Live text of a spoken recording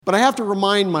But I have to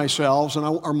remind myself, and I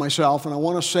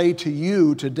want to say to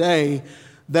you today,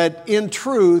 that in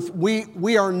truth,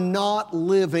 we are not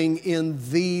living in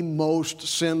the most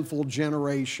sinful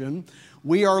generation.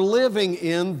 We are living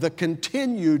in the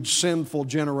continued sinful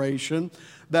generation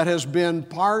that has been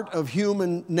part of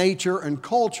human nature and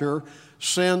culture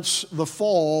since the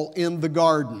fall in the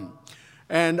garden.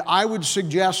 And I would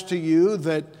suggest to you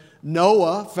that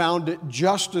Noah found it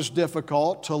just as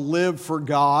difficult to live for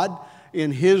God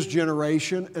in his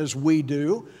generation as we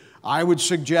do. I would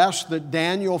suggest that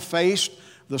Daniel faced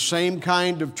the same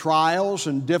kind of trials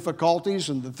and difficulties,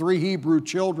 and the three Hebrew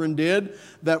children did,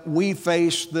 that we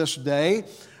face this day.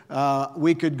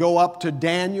 We could go up to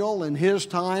Daniel in his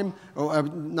time,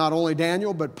 not only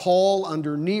Daniel, but Paul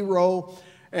under Nero.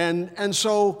 And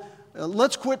so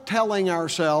let's quit telling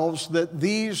ourselves that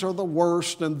these are the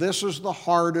worst and this is the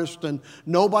hardest and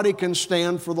nobody can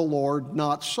stand for the Lord.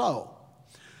 Not so.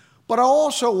 But I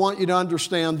also want you to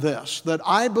understand this, that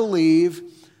I believe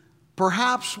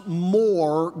perhaps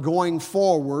more going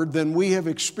forward than we have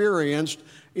experienced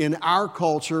in our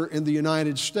culture in the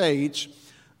United States,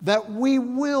 that we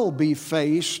will be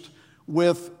faced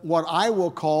with what I will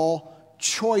call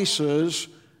choices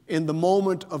in the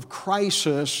moment of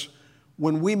crisis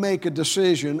when we make a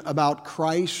decision about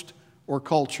Christ or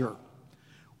culture.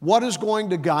 What is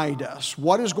going to guide us?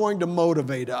 What is going to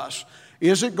motivate us?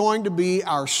 Is it going to be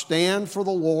our stand for the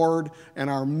Lord and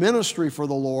our ministry for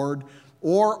the Lord,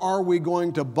 or are we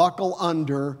going to buckle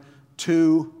under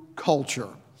to culture?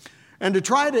 And to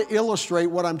try to illustrate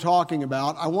what I'm talking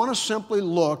about, I want to simply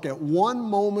look at one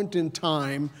moment in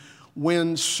time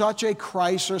when such a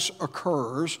crisis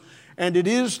occurs, and it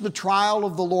is the trial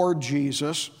of the Lord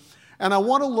Jesus. And I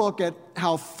want to look at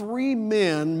how three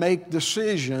men make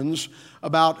decisions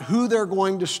about who they're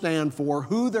going to stand for,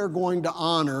 who they're going to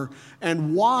honor,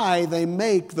 and why they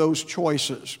make those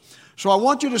choices. So I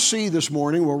want you to see this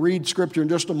morning, we'll read Scripture in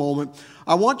just a moment,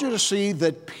 I want you to see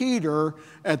that Peter,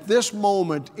 at this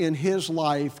moment in his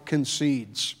life,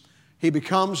 concedes. He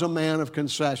becomes a man of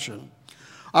concession.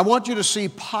 I want you to see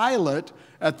Pilate,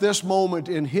 at this moment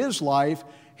in his life,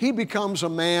 he becomes a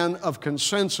man of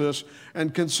consensus,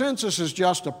 and consensus is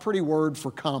just a pretty word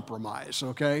for compromise,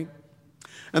 okay?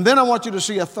 And then I want you to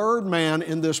see a third man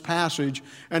in this passage,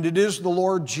 and it is the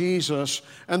Lord Jesus.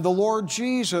 And the Lord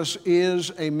Jesus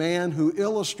is a man who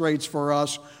illustrates for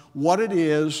us what it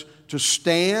is to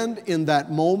stand in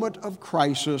that moment of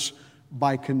crisis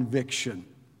by conviction.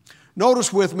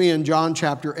 Notice with me in John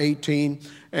chapter 18,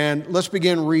 and let's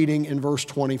begin reading in verse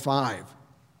 25.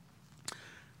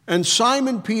 And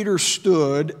Simon Peter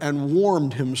stood and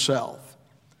warmed himself.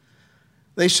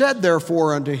 They said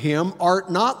therefore unto him,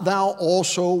 Art not thou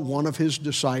also one of his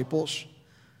disciples?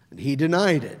 And he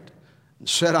denied it, and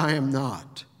said, I am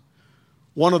not.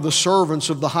 One of the servants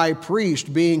of the high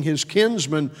priest, being his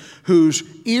kinsman, whose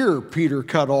ear Peter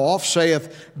cut off,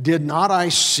 saith, Did not I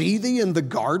see thee in the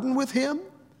garden with him?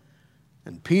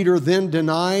 And Peter then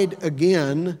denied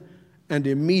again, and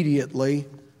immediately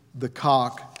the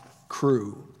cock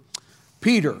crew.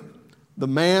 Peter, the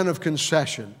man of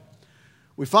concession.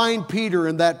 We find Peter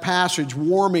in that passage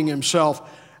warming himself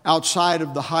outside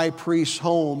of the high priest's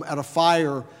home at a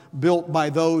fire built by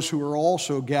those who are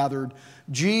also gathered.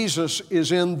 Jesus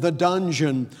is in the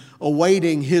dungeon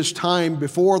awaiting his time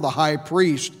before the high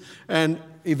priest and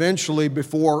eventually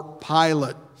before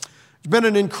Pilate. It's been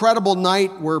an incredible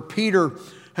night where Peter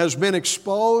has been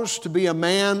exposed to be a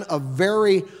man of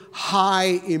very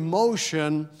high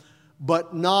emotion,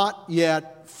 but not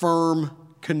yet firm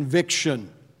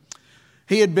conviction.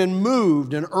 He had been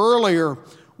moved, and earlier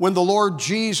when the Lord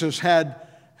Jesus had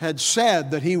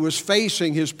said that he was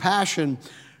facing his passion,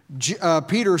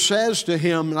 Peter says to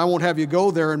him, and I won't have you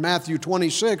go there in Matthew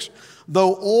 26,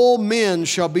 Though all men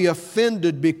shall be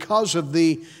offended because of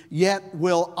thee, yet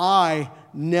will I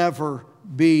never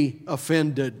be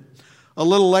offended. A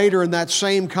little later in that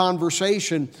same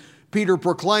conversation, Peter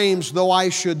proclaims, Though I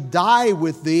should die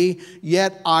with thee,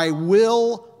 yet I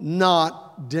will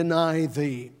not deny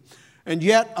thee. And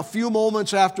yet, a few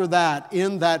moments after that,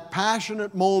 in that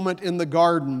passionate moment in the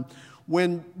garden,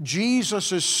 when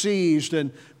Jesus is seized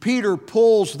and Peter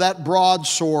pulls that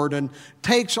broadsword and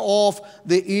takes off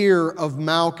the ear of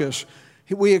Malchus,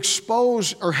 he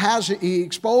exposes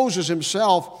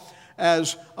himself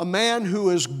as a man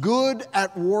who is good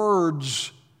at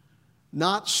words,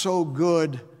 not so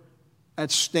good at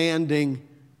standing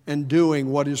and doing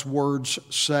what his words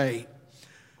say.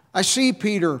 I see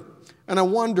Peter, and I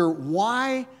wonder,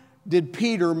 why did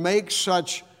Peter make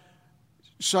such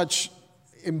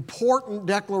important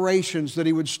declarations that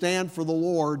he would stand for the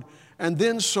Lord, and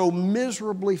then so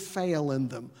miserably fail in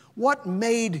them? What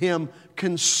made him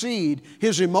concede?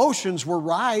 His emotions were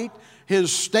right.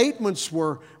 His statements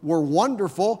were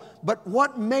wonderful. But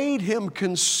what made him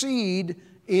concede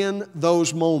in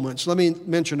those moments? Let me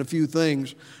mention a few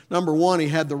things. Number one, he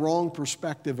had the wrong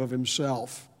perspective of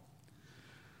himself.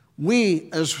 We,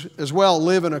 as well,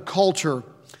 live in a culture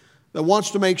that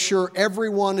wants to make sure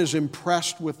everyone is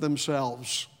impressed with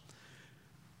themselves.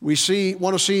 We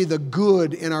want to see the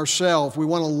good in ourselves. We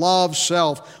want to love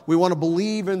self. We want to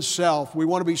believe in self. We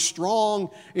want to be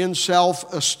strong in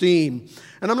self-esteem.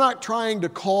 And I'm not trying to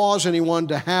cause anyone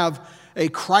to have a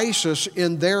crisis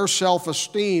in their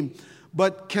self-esteem,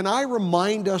 but can I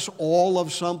remind us all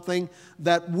of something?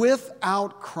 That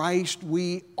without Christ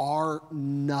we are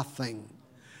nothing.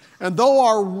 And though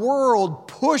our world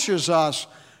pushes us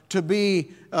to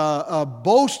be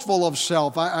boastful of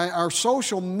self, our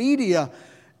social media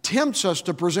tempts us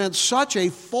to present such a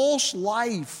false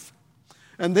life.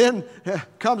 And then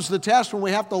comes the test when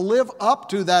we have to live up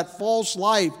to that false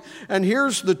life. And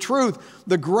here's the truth.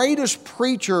 The greatest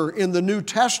preacher in the New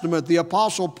Testament, the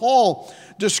Apostle Paul,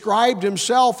 described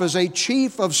himself as a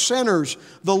chief of sinners,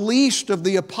 the least of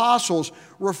the apostles,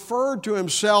 referred to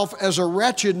himself as a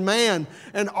wretched man.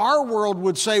 And our world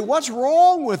would say, what's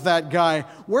wrong with that guy?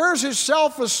 Where's his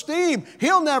self-esteem?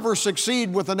 He'll never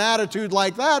succeed with an attitude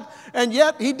like that. And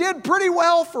yet he did pretty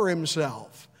well for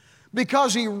himself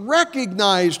because he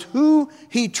recognized who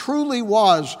he truly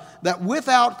was, that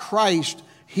without Christ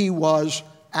he was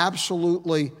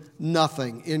absolutely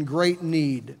nothing, in great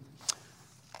need.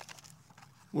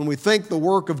 When we think the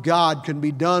work of God can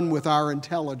be done with our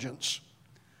intelligence,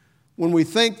 when we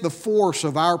think the force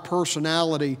of our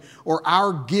personality or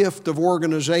our gift of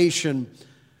organization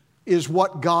is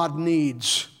what God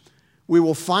needs, we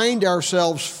will find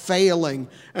ourselves failing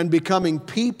and becoming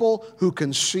people who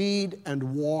concede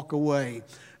and walk away.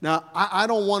 Now, I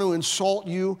don't want to insult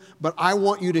you, but I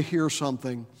want you to hear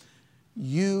something.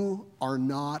 You are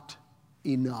not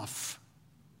enough.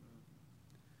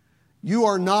 You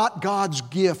are not God's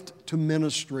gift to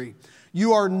ministry.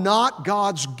 You are not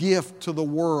God's gift to the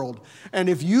world. And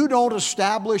if you don't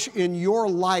establish in your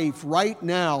life right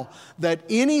now that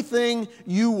anything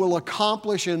you will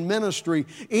accomplish in ministry,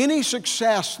 any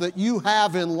success that you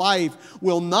have in life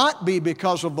will not be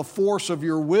because of the force of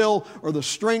your will or the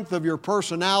strength of your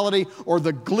personality or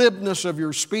the glibness of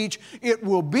your speech, it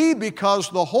will be because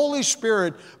the Holy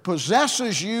Spirit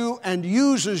possesses you and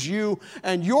uses you,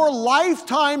 and your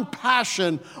lifetime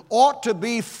passion ought to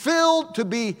be filled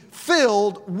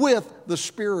with the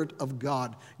Spirit of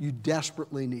God. You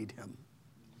desperately need Him.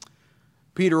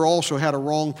 Peter also had a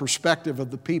wrong perspective of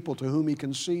the people to whom he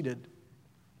conceded.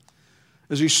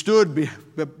 As he stood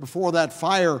before that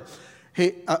fire,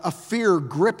 a fear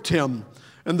gripped him.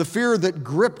 And the fear that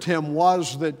gripped him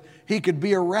was that he could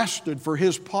be arrested for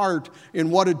his part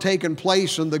in what had taken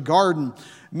place in the garden.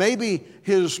 Maybe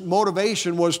his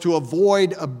motivation was to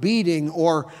avoid a beating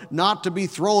or not to be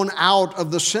thrown out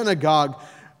of the synagogue.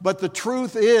 But the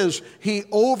truth is, he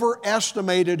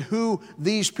overestimated who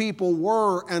these people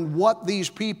were and what these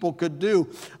people could do.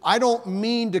 I don't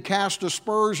mean to cast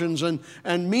aspersions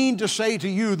and mean to say to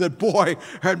you that, boy,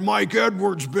 had Mike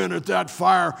Edwards been at that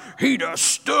fire, he'd have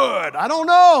stood. I don't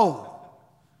know.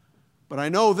 But I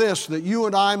know this, that you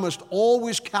and I must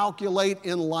always calculate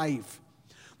in life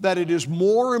that it is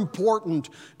more important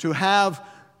to have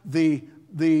the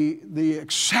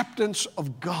acceptance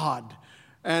of God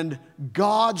and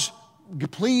God's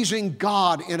pleasing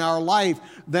God in our life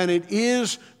than it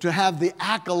is to have the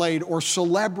accolade or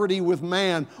celebrity with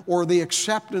man or the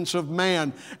acceptance of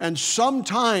man. And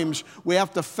sometimes we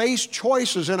have to face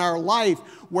choices in our life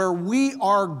where we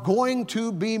are going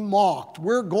to be mocked.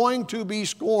 We're going to be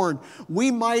scorned.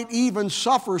 We might even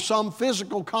suffer some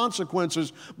physical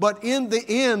consequences. But in the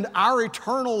end, our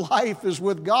eternal life is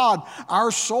with God.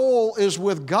 Our soul is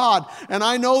with God. And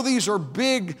I know these are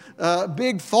big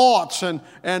thoughts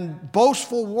and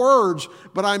boastful words,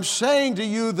 but I'm saying to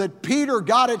you that Peter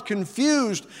got it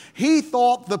confused. He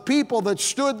thought the people that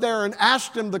stood there and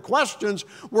asked him the questions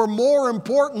were more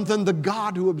important than the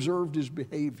God who observed his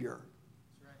behavior.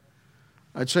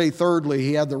 I'd say thirdly,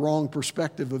 he had the wrong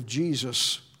perspective of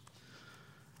Jesus.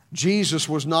 Jesus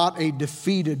was not a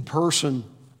defeated person.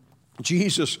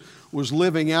 Jesus was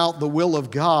living out the will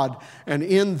of God. And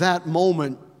in that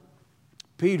moment,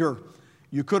 Peter,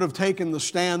 you could have taken the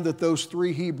stand that those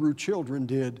 3 Hebrew children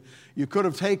did. You could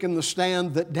have taken the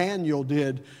stand that Daniel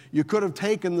did. You could have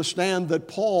taken the stand that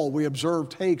Paul, we observe,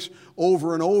 takes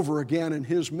over and over again in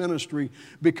his ministry,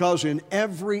 because in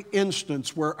every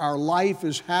instance where our life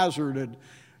is hazarded,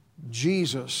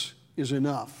 Jesus is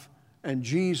enough. and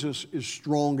Jesus is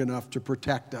strong enough to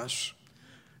protect us.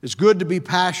 It's good to be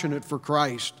passionate for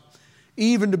Christ,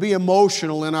 even to be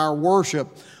emotional in our worship,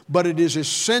 but it is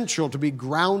essential to be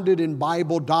grounded in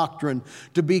Bible doctrine,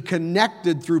 to be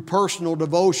connected through personal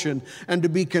devotion, and to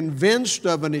be convinced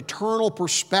of an eternal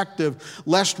perspective,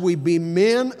 lest we be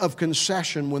men of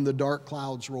concession when the dark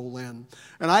clouds roll in.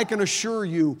 And I can assure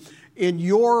you, in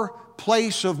your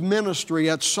place of ministry,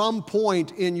 at some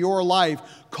point in your life,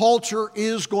 culture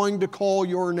is going to call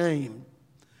your name.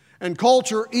 And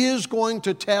culture is going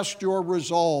to test your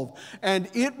resolve. And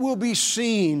it will be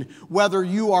seen whether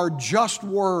you are just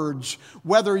words,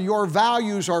 whether your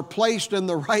values are placed in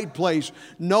the right place,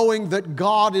 knowing that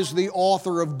God is the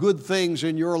author of good things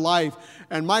in your life.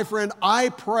 And my friend, I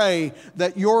pray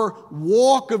that your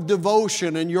walk of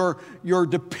devotion and your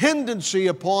dependency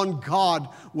upon God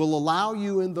will allow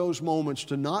you in those moments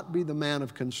to not be the man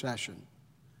of concession,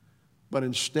 but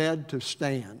instead to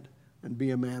stand and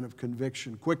be a man of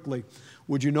conviction. Quickly,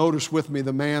 would you notice with me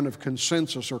the man of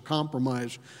consensus or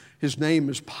compromise? His name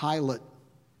is Pilate.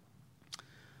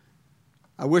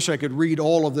 I wish I could read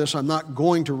all of this. I'm not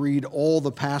going to read all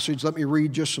the passage. Let me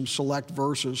read just some select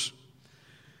verses.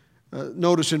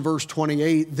 Notice in verse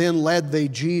 28, then led they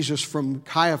Jesus from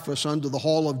Caiaphas unto the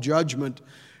hall of judgment,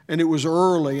 and it was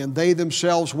early, and they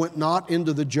themselves went not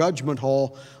into the judgment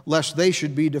hall, lest they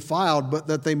should be defiled, but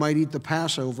that they might eat the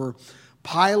Passover.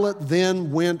 Pilate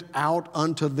then went out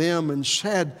unto them and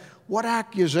said, what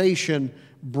accusation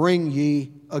bring ye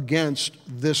against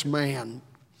this man?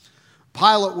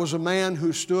 Pilate was a man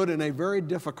who stood in a very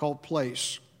difficult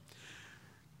place.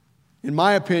 In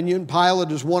my opinion,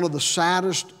 Pilate is one of the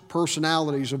saddest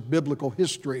personalities of biblical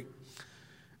history.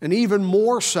 And even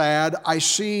more sad, I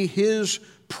see his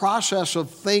process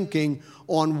of thinking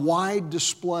on wide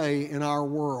display in our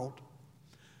world.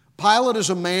 Pilate is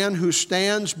a man who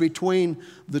stands between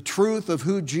the truth of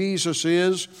who Jesus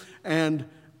is and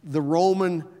the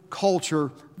Roman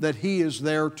culture that he is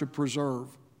there to preserve.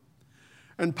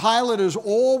 And Pilate is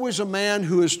always a man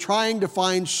who is trying to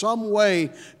find some way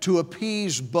to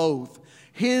appease both.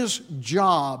 His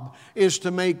job is to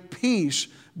make peace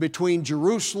between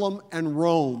Jerusalem and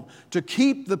Rome, to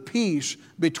keep the peace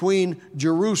between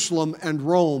Jerusalem and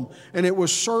Rome. And it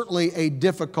was certainly a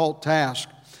difficult task.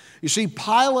 You see,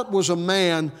 Pilate was a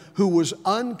man who was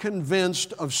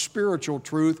unconvinced of spiritual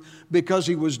truth because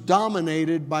he was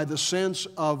dominated by the sense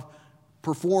of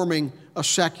performing a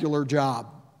secular job.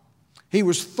 He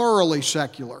was thoroughly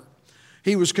secular.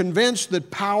 He was convinced that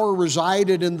power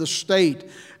resided in the state,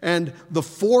 and the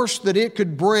force that it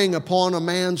could bring upon a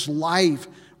man's life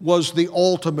was the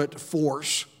ultimate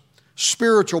force.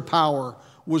 Spiritual power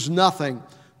was nothing.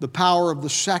 The power of the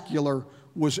secular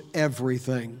was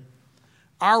everything.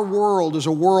 Our world is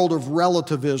a world of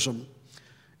relativism.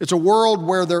 It's a world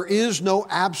where there is no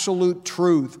absolute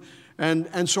truth.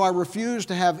 And so I refuse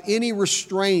to have any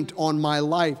restraint on my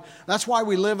life. That's why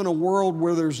we live in a world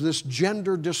where there's this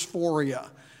gender dysphoria.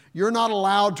 You're not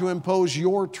allowed to impose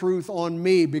your truth on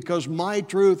me because my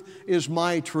truth is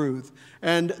my truth.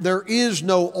 And there is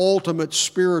no ultimate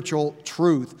spiritual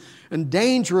truth. And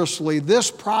dangerously,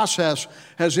 this process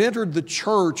has entered the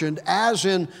church, and as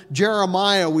in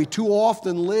Jeremiah, we too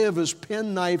often live as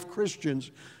penknife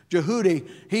Christians. Jehudi,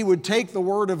 he would take the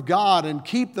Word of God and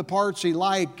keep the parts he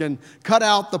liked and cut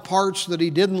out the parts that he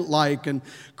didn't like. And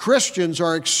Christians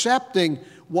are accepting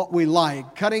what we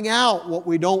like, cutting out what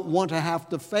we don't want to have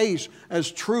to face as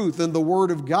truth in the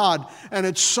Word of God. And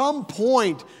at some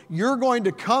point, you're going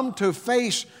to come to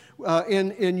face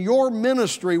in your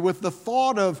ministry with the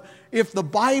thought of, if the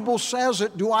Bible says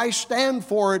it, do I stand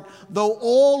for it? Though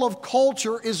all of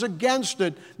culture is against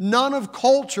it, none of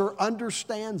culture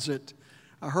understands it.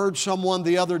 I heard someone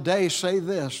the other day say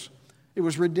this. It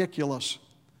was ridiculous.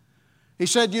 He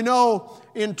said, you know,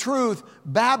 in truth,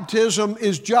 baptism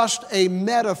is just a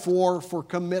metaphor for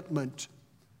commitment.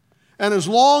 And as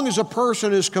long as a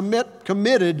person is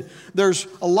committed, there's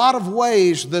a lot of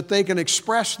ways that they can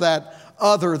express that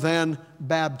other than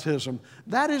baptism.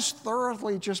 That is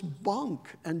thoroughly just bunk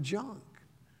and junk.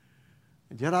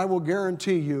 And yet I will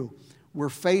guarantee you, we're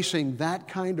facing that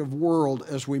kind of world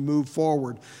as we move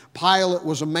forward. Pilate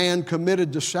was a man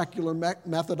committed to secular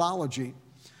methodology.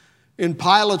 In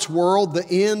Pilate's world, the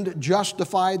end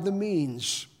justified the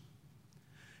means.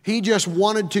 He just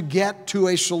wanted to get to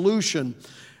a solution.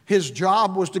 His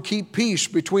job was to keep peace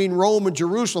between Rome and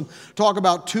Jerusalem. Talk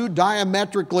about two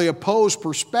diametrically opposed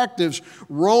perspectives.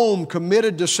 Rome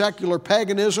committed to secular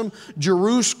paganism.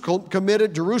 Jerusalem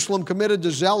committed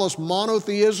to zealous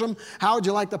monotheism. How would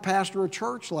you like to pastor a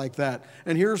church like that?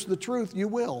 And here's the truth, you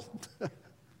will.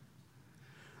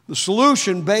 The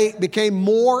solution became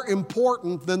more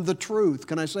important than the truth.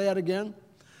 Can I say that again?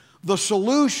 The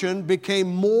solution became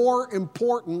more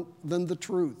important than the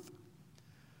truth.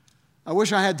 I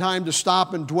wish I had time to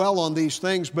stop and dwell on these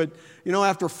things, but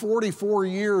after 44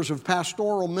 years of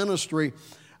pastoral ministry,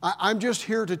 I'm just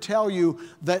here to tell you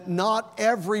that not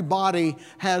everybody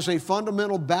has a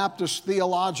fundamental Baptist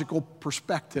theological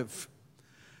perspective.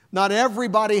 Not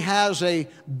everybody has a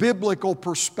biblical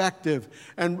perspective.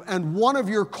 And one of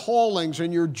your callings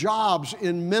and your jobs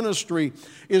in ministry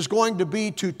is going to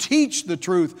be to teach the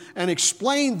truth and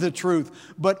explain the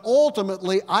truth. But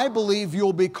ultimately, I believe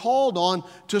you'll be called on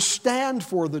to stand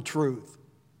for the truth.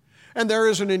 And there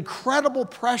is an incredible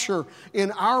pressure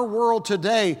in our world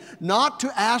today not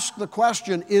to ask the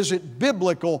question, is it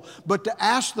biblical, but to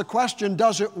ask the question,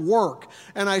 does it work?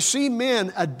 And I see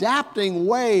men adapting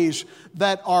ways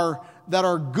that are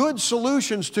good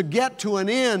solutions to get to an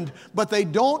end, but they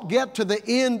don't get to the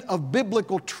end of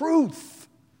biblical truth.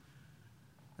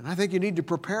 And I think you need to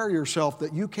prepare yourself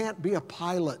that you can't be a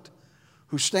pilot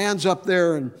who stands up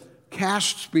there and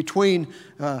casts between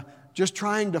just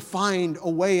trying to find a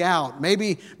way out.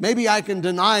 Maybe I can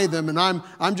deny them and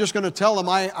I'm just going to tell them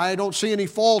I don't see any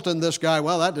fault in this guy.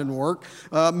 Well, that didn't work.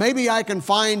 Maybe I can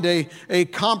find a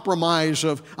compromise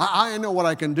of, I know what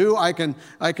I can do. I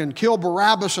can kill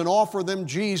Barabbas and offer them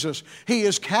Jesus. He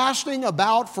is casting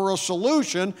about for a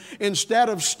solution instead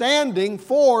of standing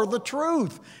for the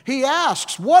truth. He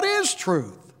asks, what is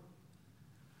truth?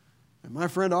 And my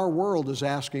friend, our world is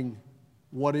asking,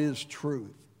 what is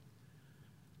truth?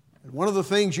 And one of the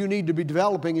things you need to be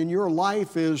developing in your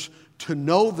life is to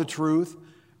know the truth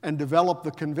and develop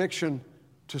the conviction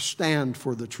to stand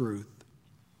for the truth.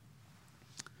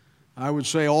 I would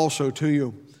say also to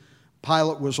you,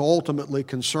 Pilate was ultimately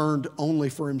concerned only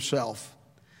for himself.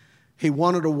 He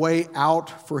wanted a way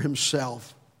out for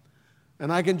himself.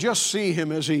 And I can just see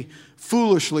him as he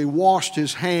foolishly washed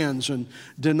his hands and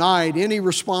denied any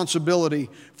responsibility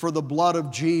for the blood of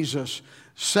Jesus,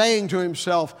 saying to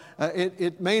himself,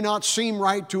 it may not seem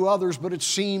right to others, but it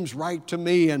seems right to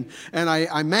me. And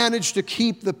I managed to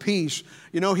keep the peace.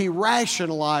 He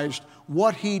rationalized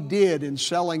what he did in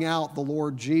selling out the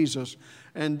Lord Jesus.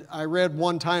 And I read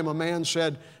one time a man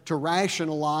said, to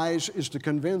rationalize is to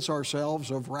convince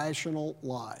ourselves of rational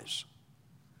lies.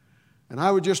 And I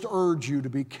would just urge you to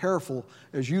be careful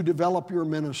as you develop your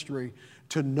ministry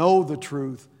to know the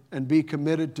truth and be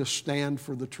committed to stand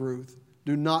for the truth.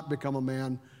 Do not become a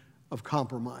man of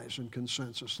compromise and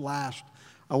consensus. Last,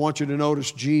 I want you to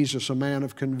notice Jesus, a man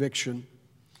of conviction.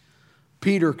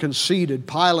 Peter conceded.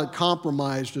 Pilate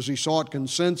compromised as he sought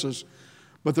consensus.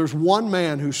 But there's one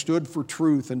man who stood for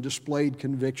truth and displayed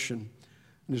conviction,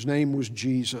 and his name was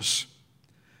Jesus.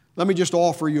 Let me just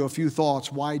offer you a few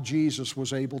thoughts why Jesus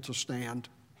was able to stand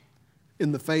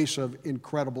in the face of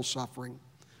incredible suffering.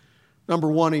 Number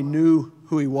one, he knew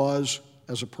who he was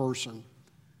as a person.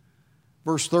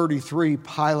 Verse 33,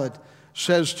 Pilate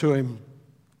says to him,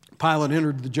 Pilate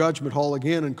entered the judgment hall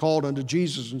again and called unto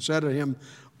Jesus and said to him,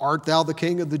 Art thou the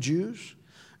King of the Jews?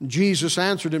 And Jesus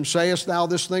answered him, Sayest thou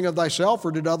this thing of thyself,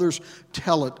 or did others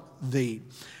tell it thee?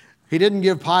 He didn't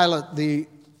give Pilate the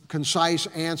concise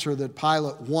answer that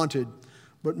Pilate wanted,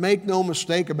 but make no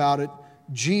mistake about it,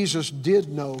 Jesus did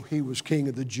know he was King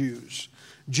of the Jews.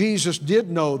 Jesus did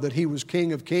know that he was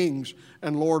King of Kings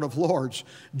and Lord of Lords.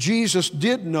 Jesus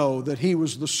did know that he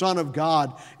was the Son of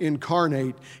God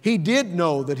incarnate. He did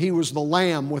know that he was the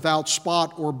Lamb without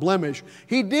spot or blemish.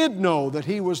 He did know that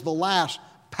he was the last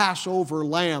Passover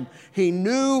lamb. He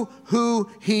knew who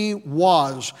he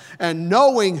was, and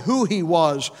knowing who he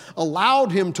was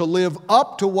allowed him to live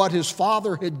up to what his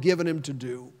Father had given him to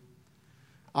do.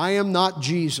 I am not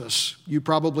Jesus. You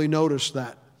probably noticed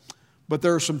that. But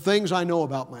there are some things I know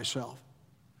about myself.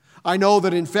 I know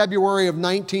that in February of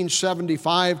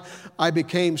 1975, I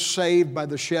became saved by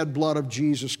the shed blood of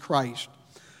Jesus Christ.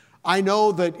 I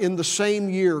know that in the same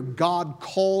year, God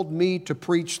called me to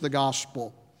preach the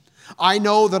gospel. I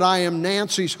know that I am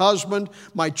Nancy's husband,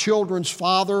 my children's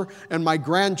father, and my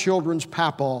grandchildren's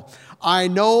papa. I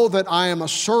know that I am a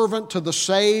servant to the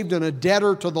saved and a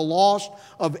debtor to the lost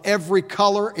of every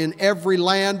color, in every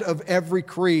land, of every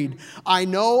creed. I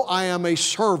know I am a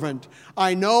servant.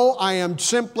 I know I am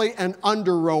simply an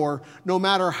under-rower, no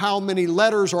matter how many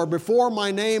letters are before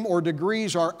my name or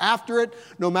degrees are after it,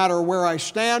 no matter where I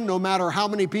stand, no matter how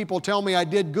many people tell me I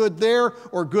did good there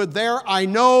or good there. I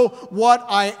know what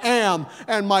I am,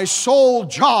 and my sole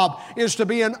job is to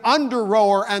be an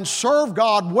under-rower and serve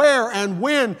God where and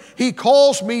when He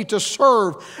calls me to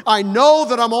serve. I know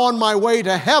that I'm on my way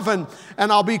to heaven,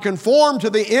 and I'll be conformed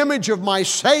to the image of my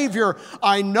Savior.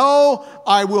 I know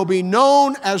I will be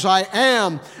known as I am,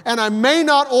 and I may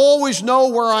not always know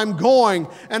where I'm going.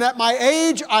 And at my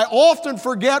age, I often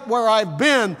forget where I've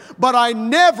been, but I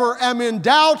never am in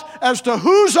doubt as to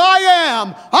whose I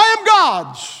am. I am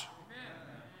God's.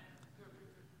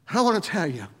 I want to tell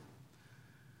you,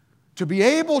 to be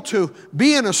able to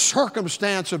be in a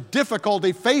circumstance of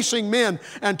difficulty facing men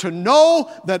and to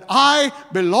know that I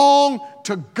belong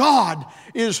to God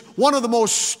is one of the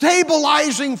most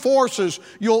stabilizing forces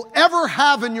you'll ever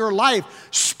have in your life.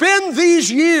 Spend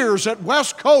these years at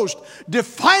West Coast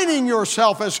defining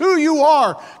yourself as who you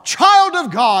are, child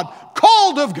of God,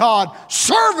 called of God,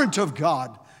 servant of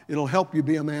God. It'll help you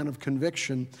be a man of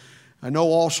conviction. I know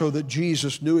also that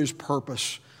Jesus knew His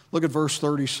purpose. Look at verse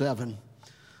 37.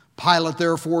 Pilate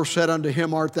therefore said unto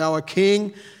him, Art thou a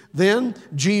king? Then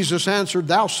Jesus answered,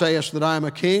 Thou sayest that I am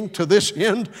a king. To this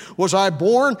end was I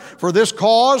born. For this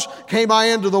cause came I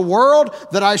into the world,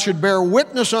 that I should bear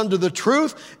witness unto the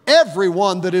truth.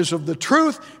 Everyone that is of the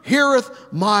truth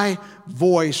heareth my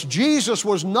voice. Jesus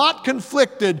was not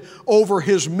conflicted over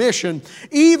His mission.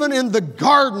 Even in the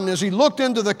garden, as He looked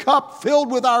into the cup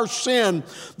filled with our sin,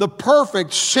 the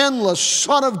perfect, sinless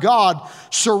Son of God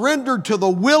surrendered to the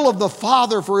will of the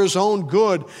Father for His own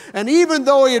good. And even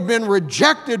though He had been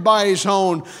rejected by His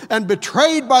own and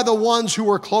betrayed by the ones who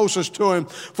were closest to Him,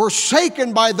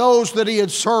 forsaken by those that He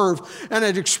had served and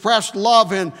had expressed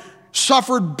love in,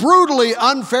 suffered brutally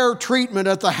unfair treatment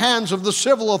at the hands of the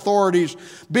civil authorities,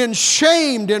 been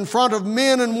shamed in front of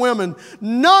men and women,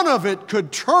 none of it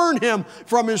could turn Him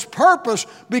from His purpose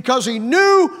because He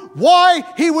knew why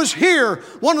He was here.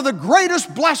 One of the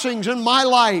greatest blessings in my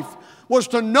life was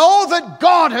to know that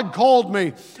God had called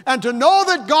me and to know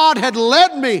that God had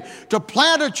led me to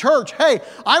plant a church. Hey,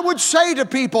 I would say to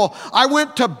people, I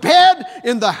went to bed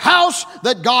in the house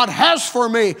that God has for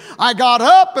me. I got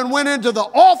up and went into the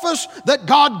office that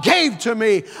God gave to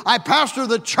me. I pastor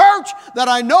the church that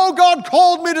I know God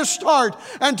called me to start.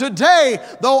 And today,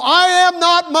 though I am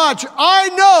not much, I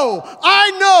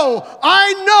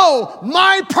know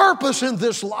my purpose in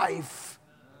this life.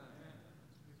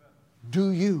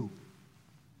 Do you?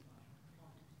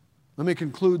 Let me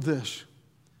conclude this.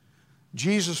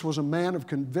 Jesus was a man of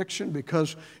conviction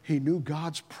because He knew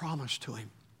God's promise to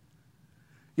Him.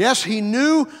 Yes, He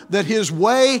knew that His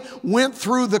way went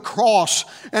through the cross,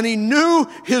 and He knew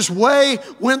His way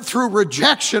went through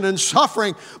rejection and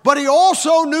suffering, but He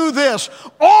also knew this: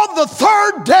 on the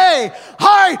third day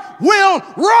I will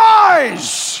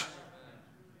rise.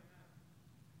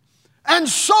 And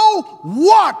so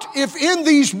what if in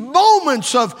these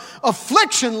moments of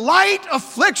affliction, light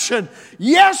affliction,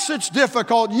 yes, it's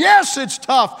difficult, yes, it's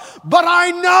tough, but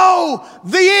I know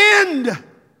the end.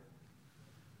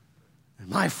 And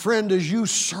my friend, as you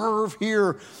serve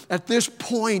here at this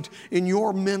point in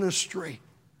your ministry,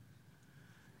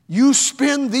 you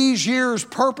spend these years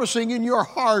purposing in your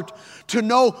heart to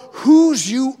know whose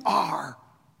you are,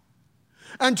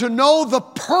 and to know the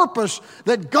purpose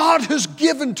that God has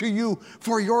given to you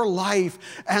for your life,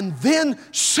 and then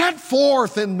set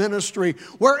forth in ministry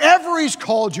wherever He's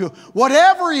called you,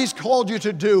 whatever He's called you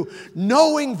to do,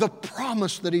 knowing the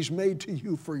promise that He's made to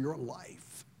you for your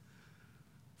life.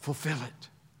 Fulfill it.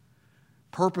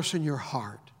 Purpose in your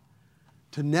heart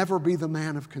to never be the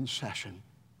man of concession,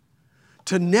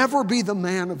 to never be the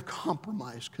man of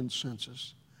compromise,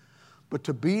 consensus, but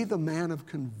to be the man of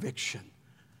conviction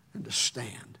and to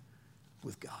stand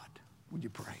with God. Would you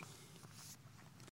pray?